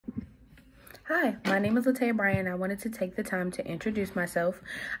Hi, my name is Latea Bryan. I wanted to take the time to introduce myself.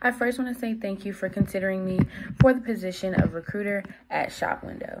 I first want to say thank you for considering me for the position of recruiter at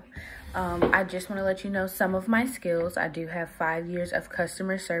Shopwindow. I just want to let you know some of my skills. I do have 5 years of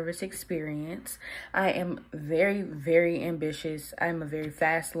customer service experience. I am very, very ambitious. I'm a very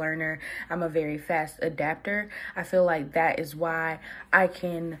fast learner. I'm a very fast adapter. I feel like that is why I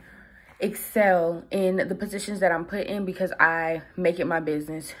can excel in the positions that I'm put in, because I make it my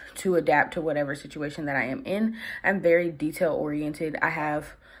business to adapt to whatever situation that I am in. I'm very detail oriented. I have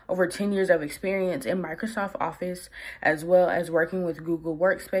over 10 years of experience in Microsoft Office, as well as working with Google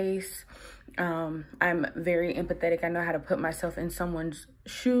Workspace. I'm very empathetic. I know how to put myself in someone's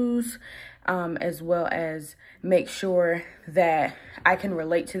shoes, as well as make sure that I can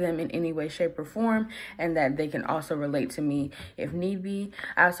relate to them in any way, shape, or form, and that they can also relate to me if need be.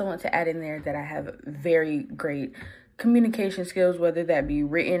 I also want to add in there that I have very great communication skills, whether that be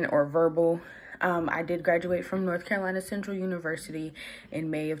written or verbal. I did graduate from North Carolina Central University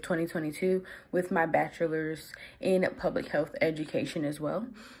in May of 2022 with my bachelor's in public health education as well.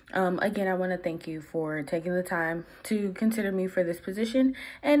 Again, I want to thank you for taking the time to consider me for this position,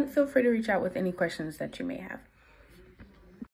 and feel free to reach out with any questions that you may have.